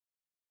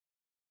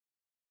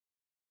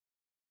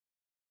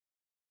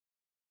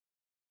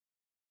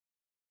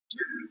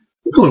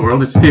Hello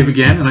world, it's Dave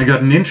again, and I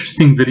got an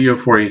interesting video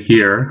for you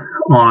here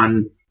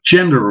on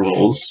gender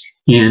roles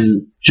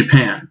in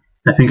Japan.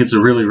 I think it's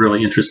a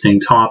really interesting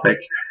topic,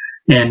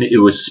 and it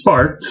was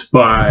sparked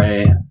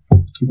by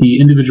the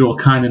individual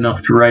kind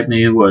enough to write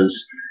me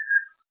was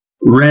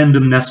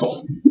Random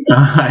Nestle.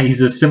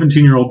 He's a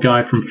 17-year-old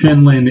guy from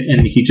Finland,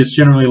 and he just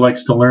generally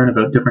likes to learn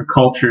about different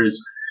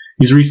cultures.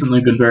 He's recently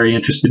been very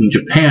interested in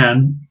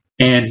Japan,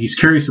 and he's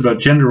curious about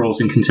gender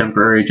roles in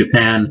contemporary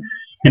Japan,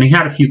 and he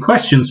had a few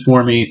questions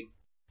for me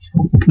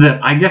that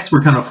I guess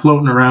were kind of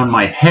floating around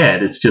my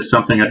head. It's just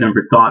something I'd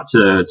never thought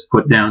to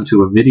put down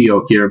to a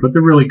video here, but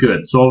they're really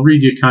good. So I'll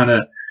read you kind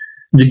of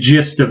the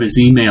gist of his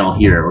email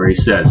here, where he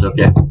says,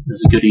 okay, this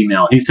is a good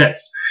email. He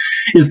says,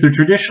 is the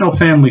traditional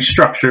family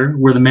structure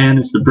where the man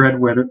is the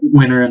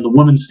breadwinner and the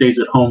woman stays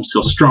at home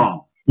still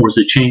strong? Or is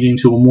it changing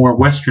to a more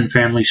Western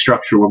family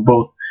structure where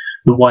both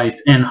the wife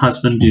and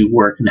husband do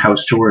work and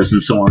house chores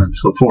and so on and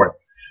so forth?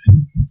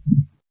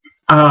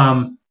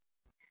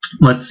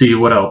 Let's see,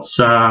 what else?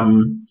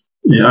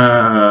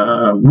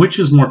 Which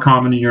is more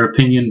common in your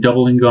opinion,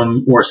 double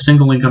income or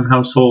single income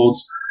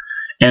households?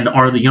 And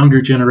are the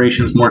younger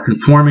generations more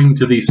conforming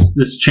to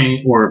this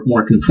change, or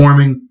more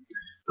conforming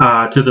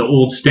to the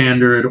old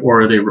standard,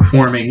 or are they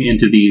reforming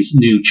into these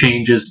new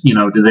changes? You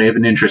know, do they have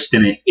an interest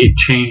in it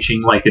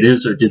changing like it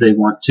is, or do they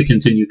want to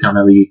continue kind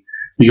of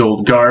the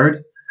old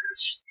guard?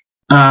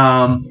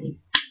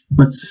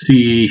 Let's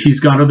see. He's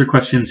got other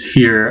questions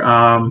here.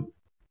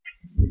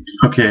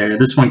 Okay,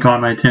 this one caught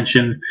my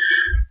attention.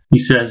 He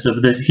says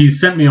of this,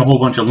 he's sent me a whole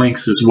bunch of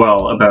links as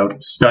well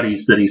about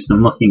studies that he's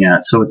been looking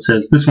at. So it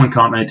says, this one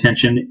caught my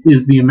attention.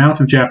 Is the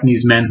amount of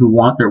Japanese men who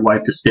want their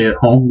wife to stay at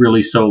home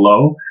really so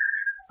low?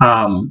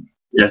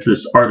 As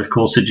this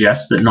article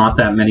suggests, that not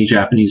that many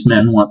Japanese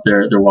men want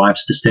their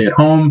wives to stay at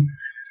home.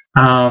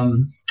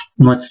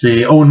 Let's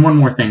see. Oh, and one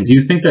more thing. Do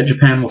you think that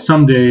Japan will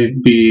someday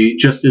be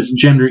just as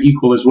gender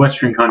equal as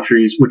Western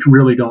countries, which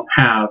really don't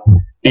have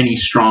any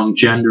strong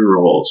gender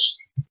roles?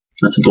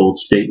 That's a bold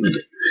statement.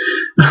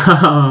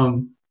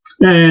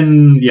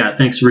 And yeah,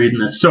 thanks for reading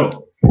this.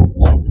 So,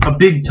 a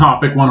big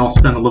topic, one I'll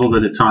spend a little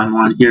bit of time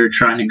on here,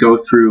 trying to go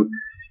through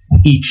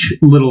each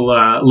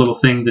little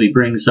thing that he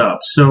brings up.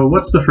 So,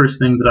 what's the first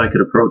thing that I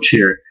could approach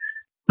here?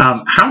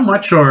 How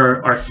much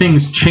are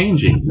things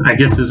changing? I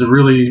guess is a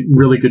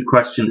really good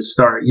question to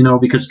start. You know,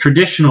 because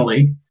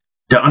traditionally,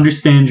 to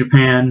understand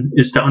Japan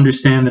is to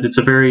understand that it's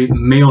a very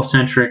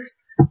male-centric,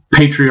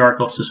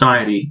 patriarchal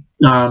society,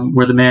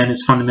 where the man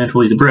is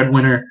fundamentally the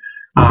breadwinner.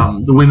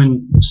 The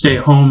women stay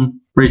at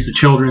home, raise the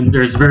children.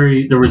 There was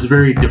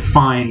very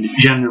defined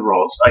gender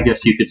roles, I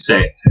guess you could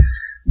say,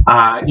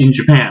 in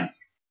Japan,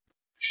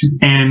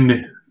 and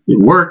it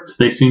worked.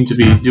 They seem to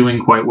be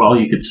doing quite well,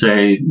 you could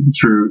say,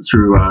 through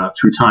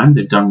time.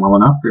 They've done well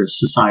enough. Their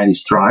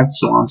societies thrived,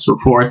 so on and so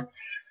forth.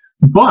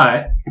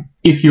 But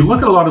if you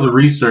look at a lot of the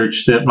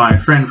research that my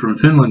friend from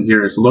Finland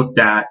here has looked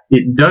at,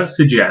 it does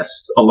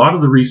suggest, a lot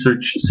of the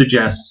research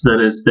suggests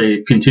that as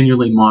they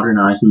continually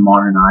modernize,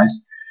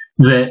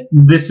 that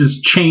this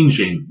is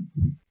changing.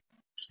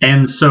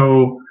 And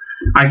so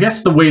I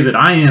guess the way that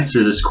I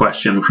answer this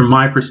question from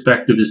my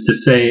perspective is to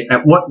say,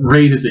 at what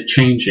rate is it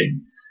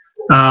changing?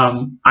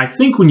 I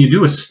think when you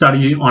do a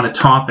study on a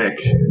topic,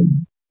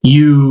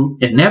 you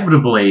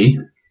inevitably,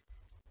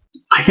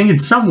 I think in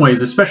some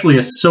ways, especially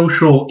a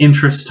social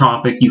interest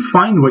topic, you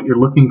find what you're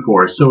looking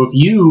for. So if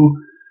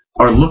you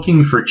are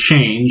looking for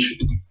change,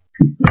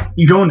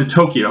 you go into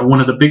Tokyo,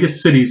 one of the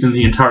biggest cities in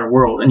the entire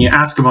world, and you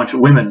ask a bunch of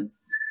women.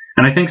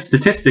 And I think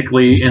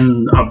statistically,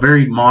 in a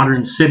very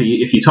modern city,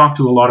 if you talk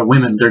to a lot of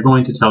women, they're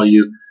going to tell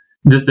you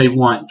that they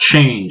want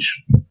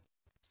change.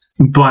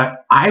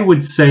 But I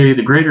would say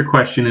the greater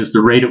question is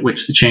the rate at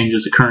which the change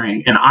is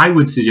occurring. And I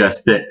would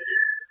suggest that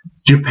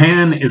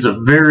Japan is a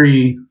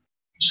very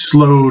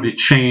slow to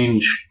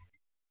change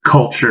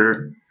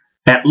culture,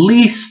 at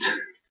least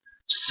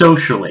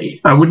socially.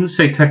 I wouldn't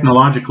say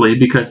technologically,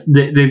 because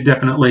they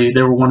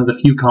were one of the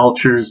few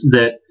cultures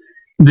that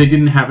they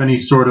didn't have any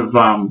sort of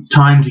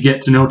time to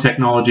get to know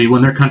technology.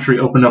 When their country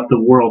opened up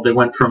the world, they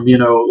went from,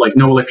 like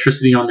no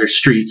electricity on their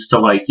streets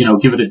to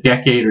give it a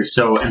decade or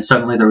so, and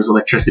suddenly there was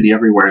electricity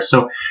everywhere.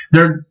 So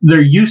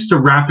they're used to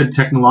rapid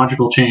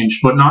technological change,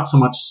 but not so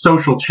much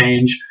social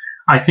change.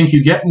 I think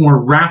you get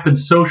more rapid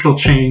social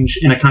change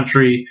in a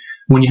country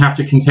when you have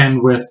to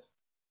contend with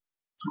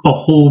a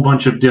whole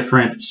bunch of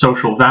different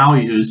social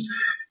values,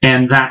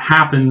 and that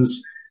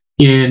happens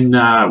in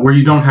where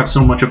you don't have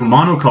so much of a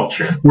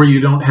monoculture, where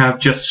you don't have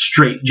just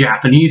straight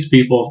Japanese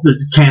people.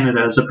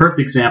 Canada is a perfect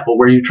example,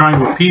 where you're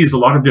trying to appease a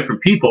lot of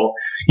different people.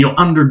 You'll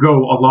undergo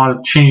a lot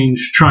of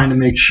change trying to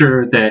make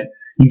sure that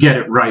you get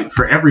it right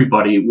for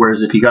everybody,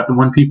 whereas if you got the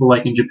one people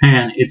like in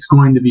Japan, it's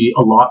going to be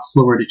a lot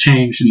slower to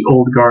change. The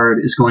old guard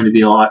is going to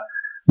be a lot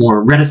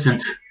more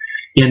reticent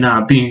in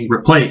being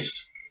replaced.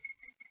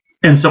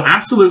 And so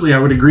absolutely I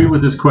would agree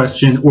with his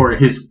question, or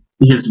his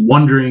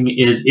wondering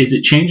is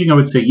it changing? I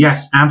would say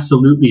yes,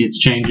 absolutely it's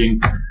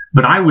changing.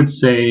 But I would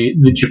say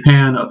that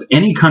Japan, of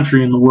any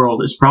country in the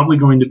world, is probably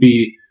going to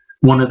be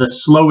one of the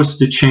slowest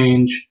to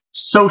change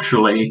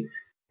socially.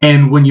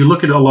 And when you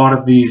look at a lot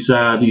of these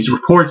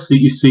reports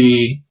that you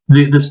see,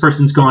 this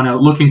person's gone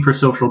out looking for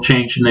social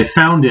change, and they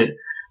found it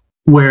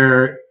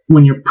where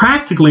when you're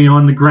practically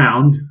on the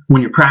ground,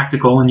 when you're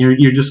practical and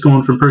you're just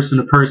going from person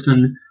to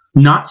person,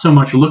 not so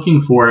much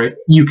looking for it,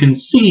 you can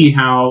see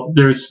how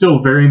there's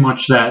still very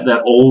much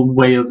that old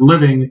way of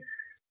living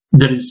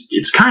that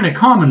it's kind of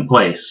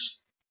commonplace.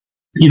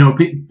 You know,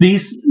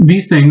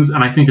 these things,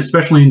 and I think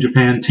especially in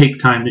Japan, take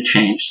time to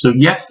change. So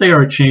yes, they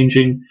are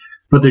changing,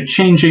 but they're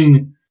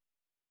changing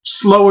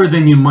slower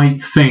than you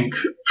might think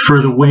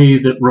for the way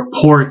that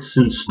reports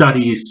and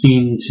studies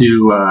seem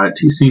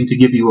to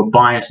give you a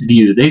biased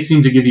view. They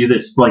seem to give you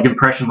this like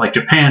impression like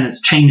Japan is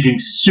changing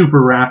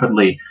super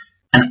rapidly,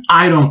 and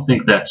I don't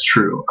think that's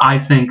true. I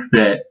think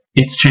that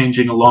it's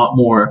changing a lot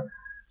more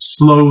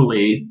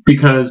slowly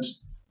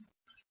because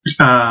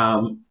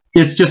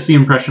it's just the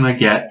impression I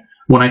get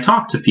when I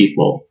talk to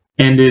people.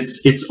 And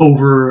it's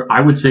over,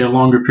 I would say, a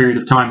longer period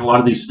of time. A lot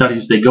of these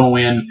studies, they go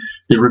in,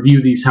 they review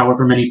these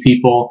however many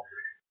people,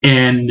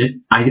 and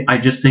I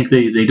just think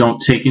they don't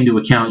take into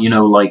account, you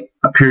know, like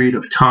a period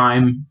of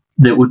time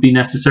that would be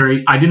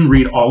necessary. I didn't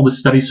read all the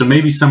studies, so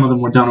maybe some of them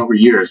were done over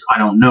years. I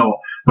don't know.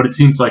 But it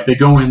seems like they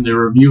go in, they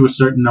review a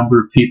certain number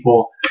of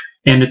people,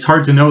 and it's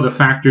hard to know the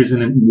factors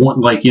in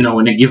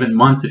a given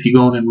month if you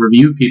go in and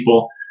review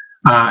people,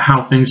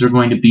 how things are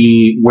going to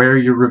be, where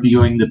you're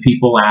reviewing the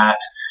people at.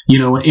 You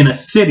know, in a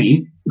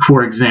city,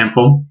 for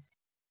example,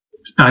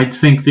 I'd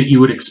think that you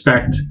would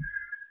expect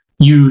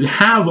you'd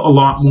have a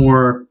lot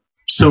more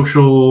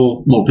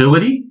social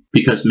mobility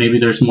because maybe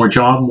there's more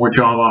job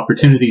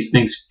opportunities.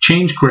 Things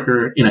change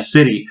quicker in a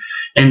city.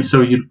 And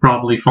so you'd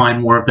probably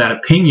find more of that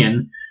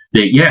opinion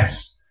that,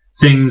 yes,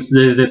 things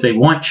that they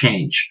want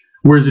change.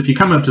 Whereas if you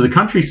come out to the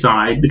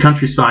countryside,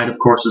 of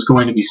course, is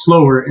going to be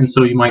slower. And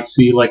so you might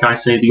see, like I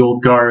say, the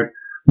old guard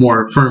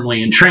more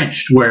firmly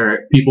entrenched,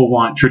 where people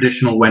want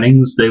traditional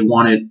weddings. They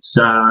want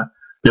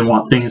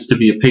things to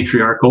be a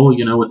patriarchal,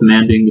 you know, with the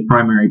man being the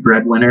primary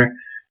breadwinner.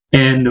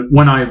 And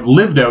when I've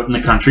lived out in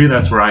the country,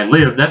 that's where I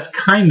live, that's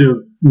kind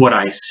of what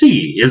I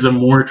see is a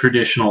more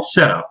traditional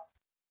setup.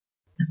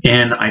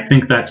 And I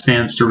think that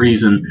stands to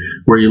reason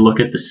where you look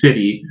at the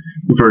city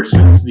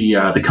versus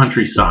the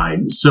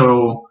countryside.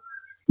 So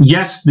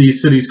yes, the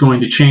city's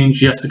going to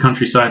change. Yes, the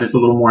countryside is a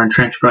little more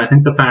entrenched, but I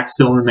think the fact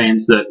still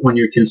remains that when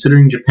you're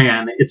considering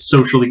Japan, it's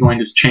socially going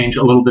to change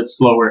a little bit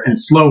slower and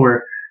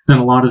slower than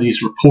a lot of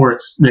these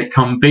reports that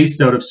come based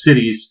out of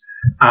cities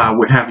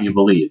would have you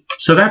believe.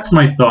 So that's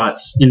my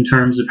thoughts in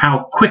terms of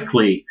how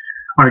quickly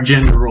are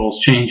gender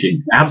roles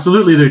changing.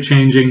 Absolutely they're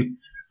changing,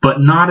 but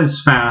not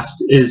as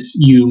fast as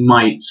you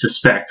might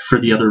suspect for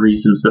the other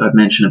reasons that I've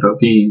mentioned about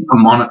being a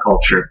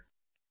monoculture.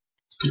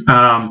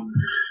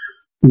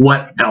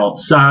 What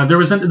else?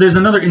 There's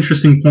another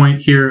interesting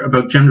point here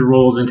about gender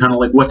roles and kind of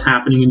like what's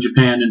happening in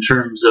Japan in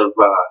terms of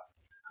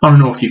I don't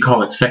know if you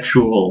call it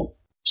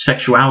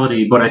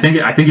sexuality, but I think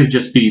it'd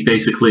just be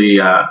basically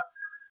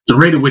the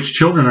rate at which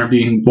children are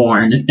being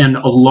born. And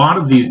a lot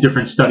of these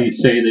different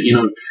studies say that, you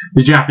know,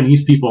 the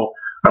Japanese people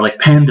are like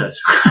pandas,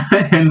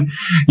 and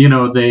you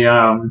know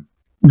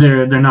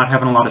they're not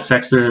having a lot of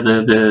sex.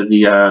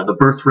 The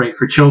birth rate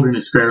for children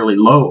is fairly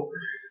low.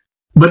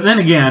 But then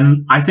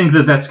again, I think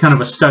that that's kind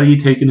of a study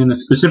taken in a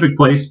specific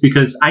place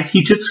because I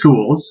teach at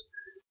schools,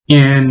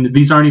 and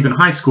these aren't even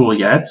high schools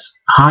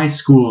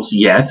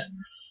yet,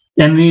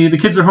 and the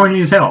kids are horny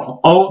as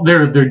hell.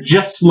 They're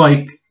just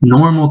like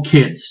normal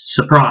kids.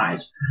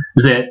 Surprise!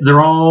 That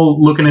they're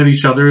all looking at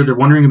each other. They're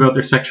wondering about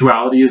their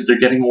sexuality as they're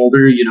getting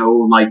older. You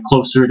know, like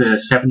closer to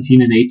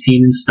 17 and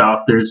 18 and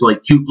stuff. There's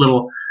like cute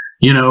little,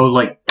 you know,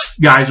 like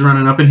guys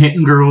running up and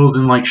hitting girls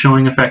and like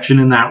showing affection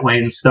in that way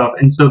and stuff.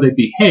 And so they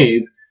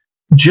behave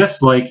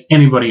just like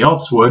anybody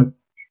else would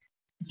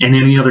in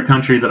any other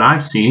country that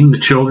I've seen. The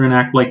children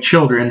act like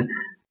children,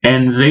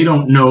 and they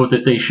don't know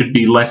that they should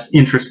be less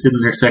interested in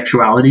their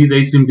sexuality.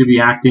 They seem to be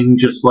acting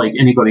just like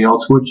anybody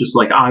else would, just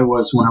like I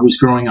was when I was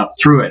growing up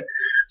through it.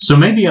 So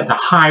maybe at the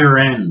higher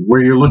end,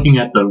 where you're looking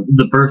at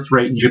the birth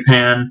rate in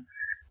Japan,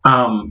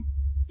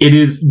 it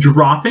is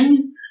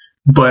dropping,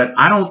 but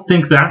I don't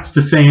think that's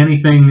to say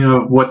anything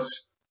of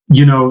what's,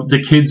 you know,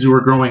 the kids who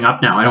are growing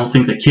up now. I don't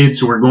think the kids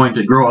who are going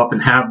to grow up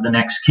and have the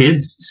next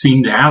kids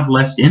seem to have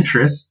less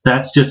interest.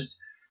 That's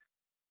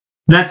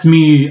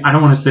me. I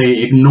don't want to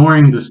say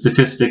ignoring the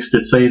statistics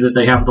that say that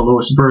they have the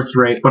lowest birth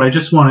rate, but I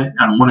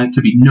want it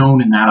to be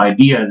known in that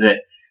idea that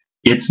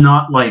it's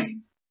not like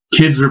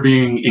kids are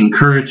being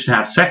encouraged to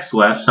have sex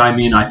less. I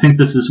mean, I think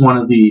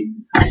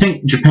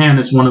Japan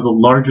is one of the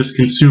largest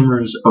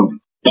consumers of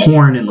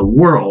porn in the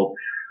world.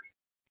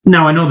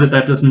 Now, I know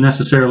that doesn't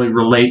necessarily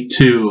relate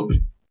to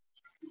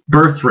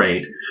birth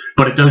rate,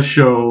 but it does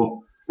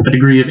show a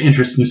degree of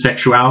interest in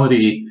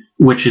sexuality,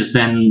 which is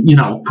then, you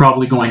know,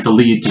 probably going to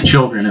lead to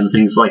children and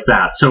things like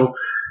that. So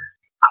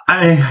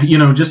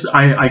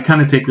I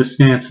kind of take the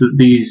stance that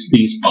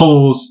these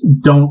polls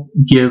don't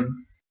give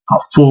a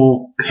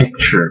full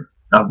picture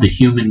of the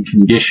human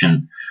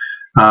condition.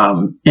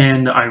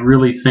 And I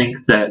really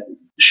think that,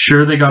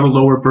 sure, they got a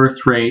lower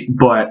birth rate,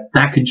 but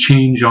that could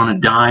change on a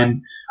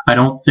dime. I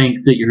don't think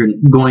that you're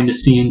going to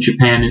see in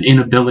Japan an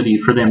inability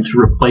for them to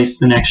replace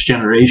the next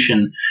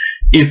generation.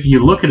 If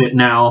you look at it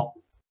now,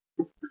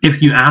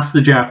 if you ask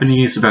the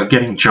Japanese about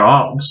getting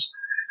jobs,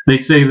 they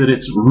say that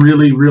it's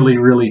really, really,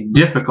 really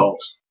difficult.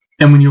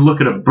 And when you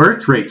look at a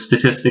birth rate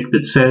statistic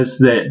that says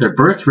that their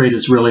birth rate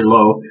is really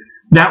low,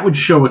 that would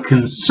show a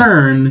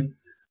concern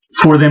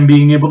for them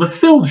being able to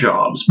fill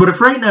jobs. But if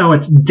right now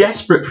it's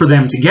desperate for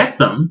them to get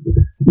them,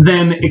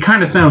 then it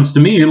kind of sounds to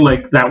me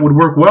like that would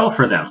work well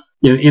for them.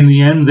 In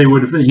the end, they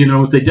would,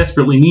 if they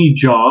desperately need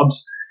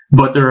jobs,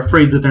 but they're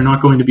afraid that they're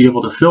not going to be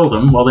able to fill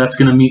them, well, that's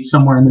going to meet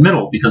somewhere in the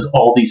middle, because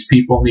all these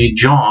people need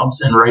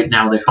jobs, and right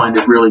now they find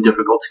it really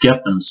difficult to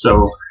get them.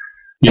 So,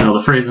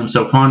 the phrase I'm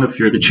so fond of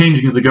here, the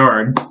changing of the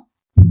guard,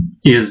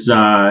 is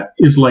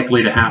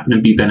likely to happen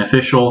and be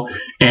beneficial,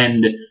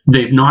 and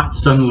they've not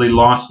suddenly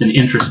lost an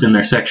interest in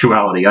their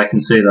sexuality. I can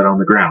say that on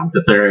the ground,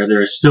 that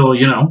they're still,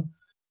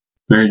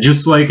 they're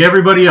just like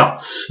everybody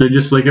else. They're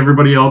just like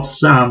everybody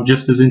else,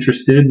 just as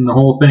interested in the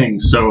whole thing.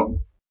 So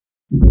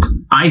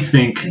I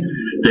think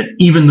that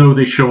even though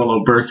they show a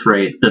low birth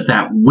rate,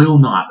 that will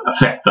not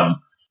affect them.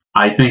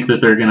 I think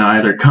that they're going to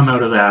either come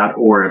out of that,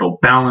 or it'll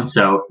balance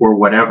out, or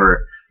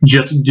whatever,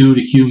 just due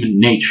to human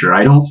nature.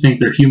 I don't think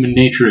their human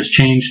nature has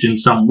changed in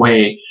some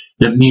way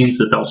that means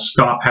that they'll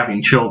stop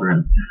having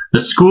children.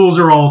 The schools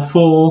are all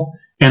full,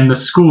 and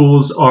there's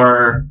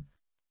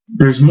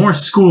more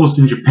schools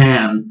in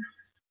Japan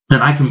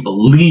than I can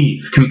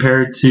believe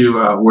compared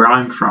to where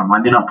I'm from.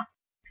 I'm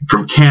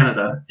from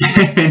Canada,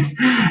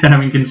 and I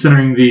mean,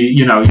 considering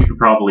you could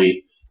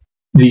probably,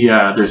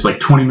 there's like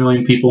 20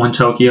 million people in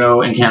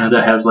Tokyo, and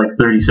Canada has like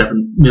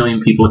 37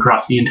 million people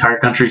across the entire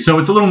country. So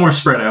it's a little more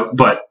spread out,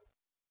 but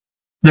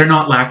they're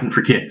not lacking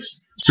for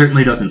kids.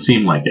 Certainly doesn't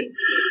seem like it.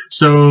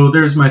 So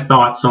there's my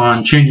thoughts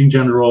on changing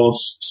gender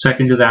roles.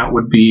 Second to that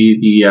would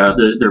be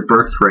their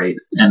birth rate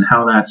and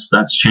how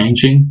that's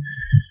changing.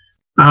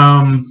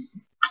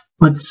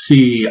 Let's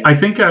see. I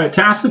think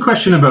to ask the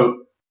question about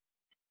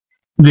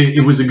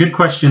it was a good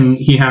question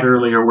he had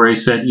earlier, where he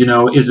said,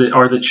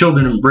 are the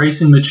children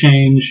embracing the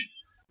change,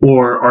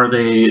 or are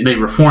they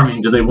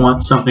reforming? Do they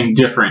want something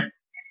different?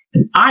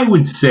 And I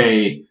would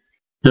say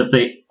that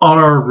they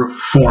are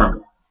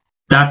reforming.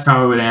 That's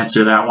how I would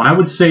answer that one. I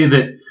would say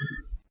that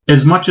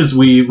as much as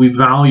we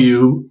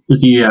value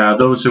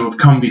those who have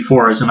come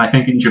before us, and I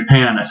think in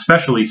Japan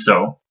especially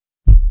so,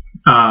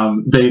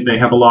 they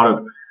have a lot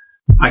of,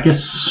 I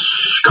guess,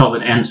 call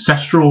it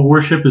ancestral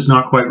worship is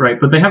not quite right,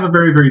 but they have a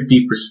very, very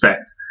deep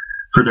respect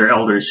for their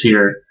elders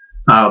here,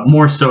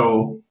 more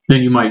so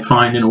than you might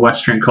find in a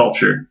Western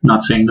culture.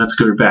 Not saying that's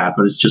good or bad,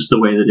 but it's just the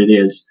way that it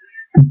is.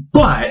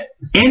 But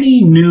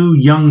any new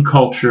young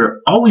culture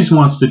always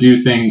wants to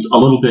do things a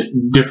little bit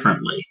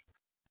differently.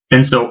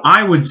 And so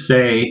I would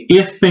say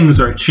if things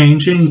are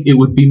changing, it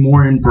would be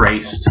more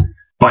embraced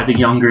by the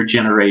younger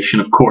generation,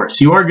 of course.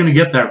 You are going to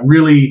get that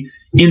really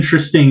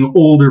interesting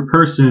older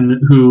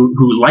person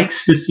who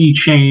likes to see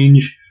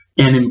change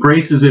and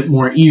embraces it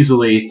more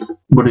easily,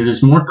 but it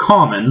is more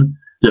common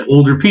that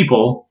older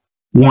people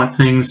want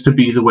things to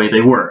be the way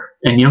they were,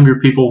 and younger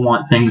people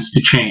want things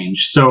to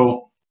change.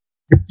 So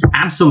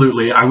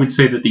absolutely, I would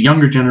say that the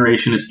younger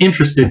generation is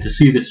interested to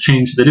see this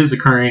change that is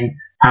occurring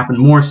happen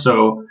more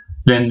so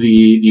than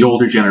the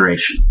older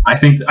generation. I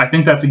think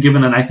that's a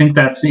given, and I think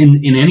that's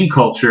in any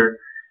culture,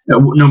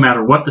 no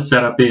matter what the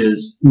setup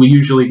is. We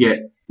usually get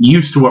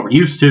used to what we're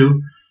used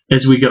to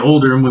as we get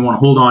older, and we want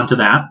to hold on to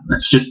that.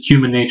 That's just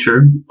human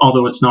nature,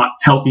 although it's not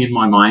healthy in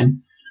my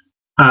mind.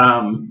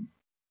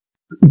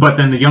 But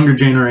then the younger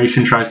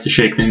generation tries to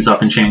shake things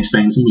up and change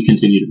things, and we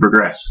continue to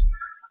progress.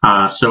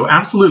 So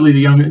absolutely,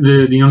 the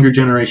younger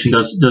generation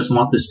does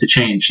want this to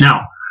change.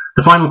 Now,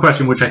 the final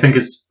question, which I think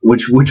is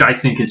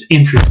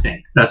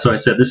interesting. That's why I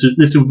said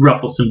this would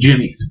ruffle some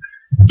jimmies.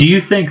 Do you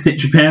think that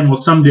Japan will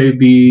someday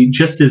be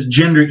just as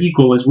gender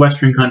equal as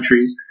Western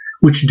countries,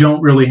 which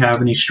don't really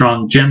have any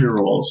strong gender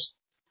roles?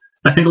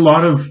 I think a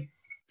lot of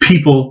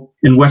people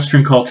in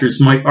Western cultures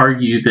might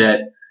argue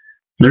that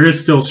there is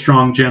still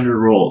strong gender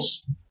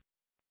roles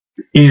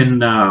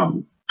in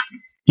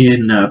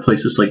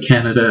places like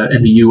Canada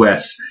and the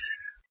U.S.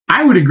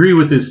 I would agree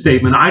with this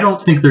statement. I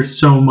don't think there's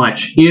so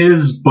much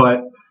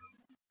but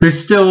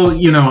there's still,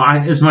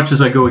 as much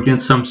as I go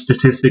against some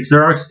statistics,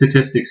 there are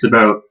statistics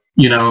about,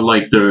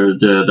 like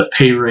the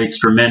pay rates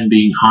for men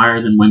being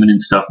higher than women and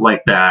stuff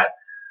like that.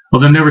 Well,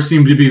 that never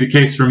seemed to be the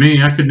case for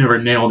me. I could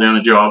never nail down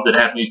a job that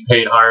had me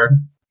paid higher.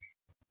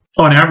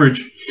 On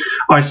average,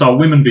 I saw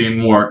women being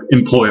more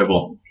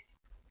employable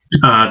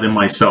than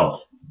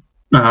myself.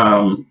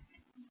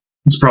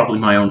 It's probably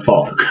my own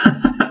fault.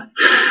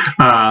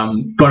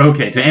 But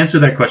okay, to answer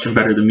that question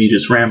better than me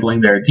just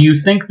rambling there, do you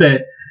think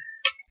that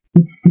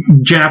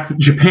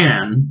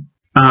Japan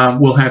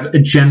will have a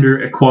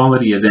gender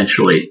equality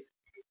eventually?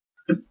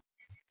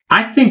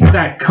 I think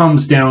that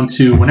comes down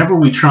to whenever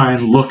we try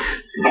and look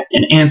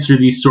and answer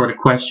these sort of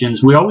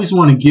questions, we always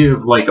want to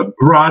give like a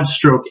broad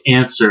stroke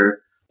answer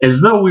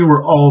as though we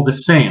were all the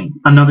same.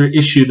 Another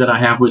issue that I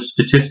have with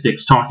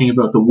statistics talking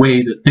about the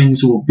way that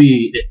things will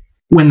be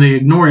when they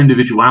ignore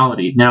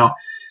individuality. Now,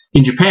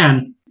 in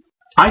Japan,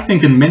 I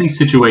think in many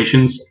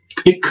situations,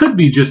 it could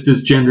be just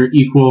as gender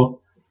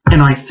equal.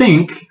 And I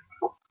think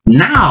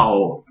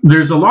now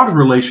there's a lot of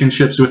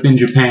relationships within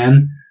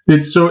Japan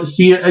that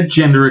see a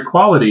gender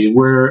equality,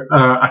 where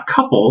a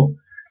couple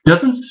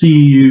doesn't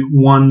see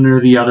one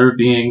or the other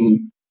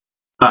being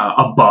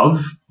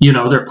above,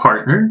 their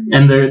partner,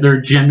 and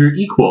they're gender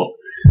equal.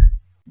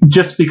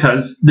 Just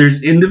because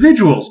there's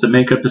individuals that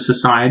make up a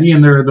society,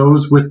 and there are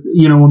those with,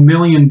 a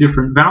million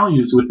different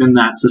values within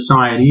that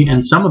society,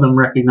 and some of them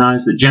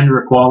recognize that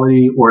gender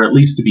equality, or at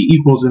least to be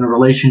equals in a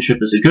relationship,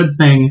 is a good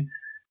thing,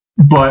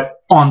 but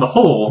on the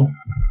whole,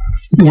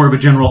 more of a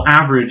general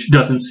average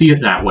doesn't see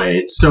it that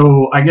way.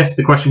 So I guess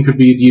the question could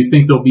be, do you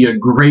think there'll be a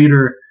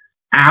greater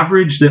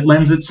average that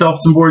lends itself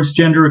towards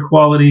gender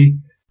equality?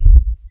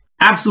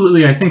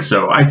 Absolutely, I think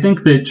so. I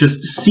think that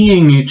just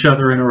seeing each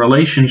other in a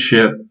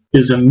relationship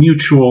is a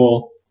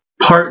mutual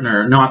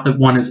partner, not that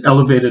one is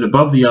elevated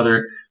above the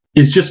other,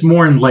 is just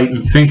more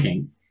enlightened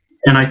thinking.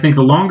 And I think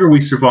the longer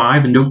we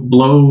survive and don't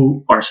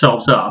blow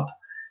ourselves up,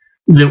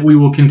 that we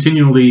will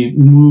continually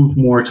move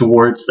more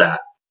towards that.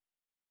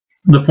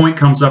 The point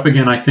comes up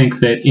again, I think,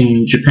 that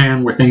in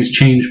Japan, where things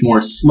change more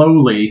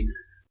slowly,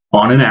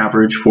 on an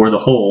average for the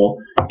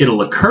whole,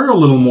 it'll occur a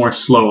little more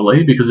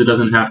slowly because it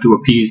doesn't have to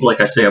appease,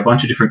 like I say, a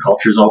bunch of different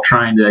cultures all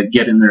trying to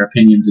get in their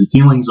opinions and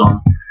feelings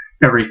on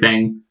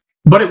everything.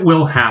 But it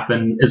will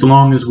happen as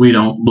long as we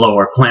don't blow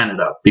our planet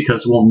up,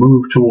 because we'll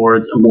move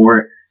towards a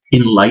more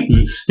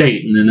enlightened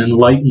state. And an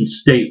enlightened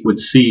state would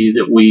see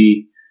that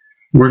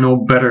we're no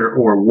better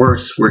or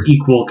worse. We're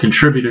equal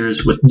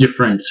contributors with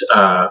different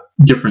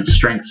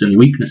strengths and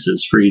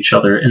weaknesses for each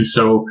other. And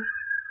so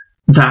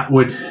that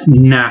would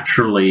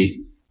naturally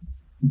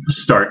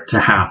start to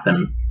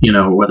happen,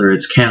 whether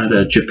it's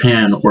Canada,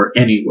 Japan, or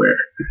anywhere.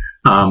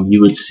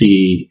 You would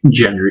see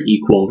gender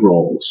equal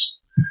roles.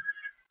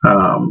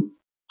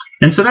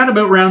 And so that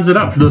about rounds it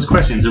up for those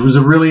questions. It was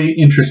a really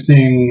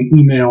interesting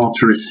email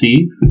to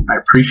receive. I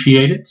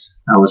appreciate it.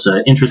 That was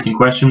an interesting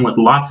question with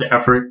lots of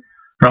effort,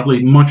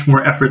 probably much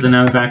more effort than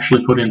I've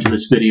actually put into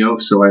this video,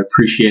 so I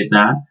appreciate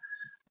that.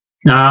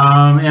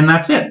 And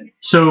that's it.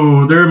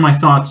 So there are my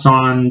thoughts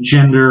on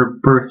gender,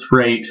 birth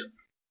rate,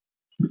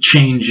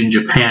 change in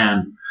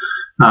Japan.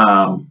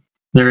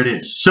 There it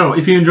is. So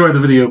if you enjoyed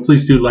the video,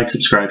 please do like,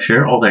 subscribe,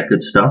 share, all that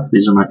good stuff.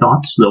 These are my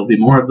thoughts. There'll be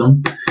more of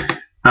them.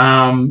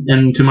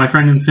 And to my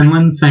friend in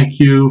Finland, thank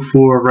you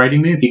for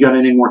writing me. If you got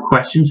any more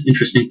questions,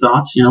 interesting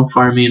thoughts,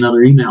 fire me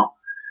another email.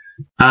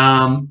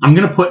 I'm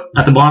going to put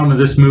at the bottom of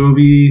this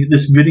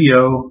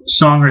video,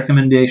 song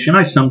recommendation.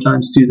 I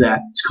sometimes do that.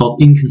 It's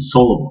called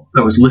Inconsolable.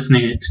 I was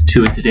listening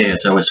to it today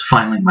as I was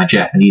filing my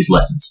Japanese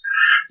lessons.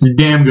 It's a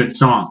damn good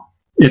song.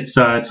 It's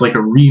like a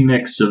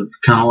remix of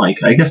kind of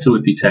like, I guess it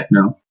would be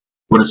techno,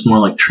 but it's more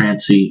like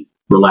trancey,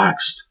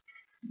 relaxed.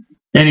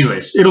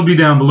 Anyways, it'll be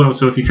down below,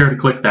 so if you care to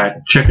click that,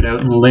 check it out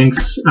in the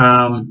links.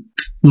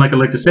 Like I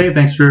like to say,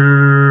 thanks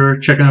for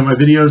checking out my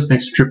videos.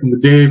 Thanks for tripping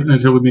with Dave. And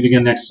until we meet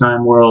again next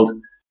time, world,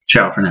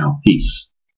 ciao for now. Peace.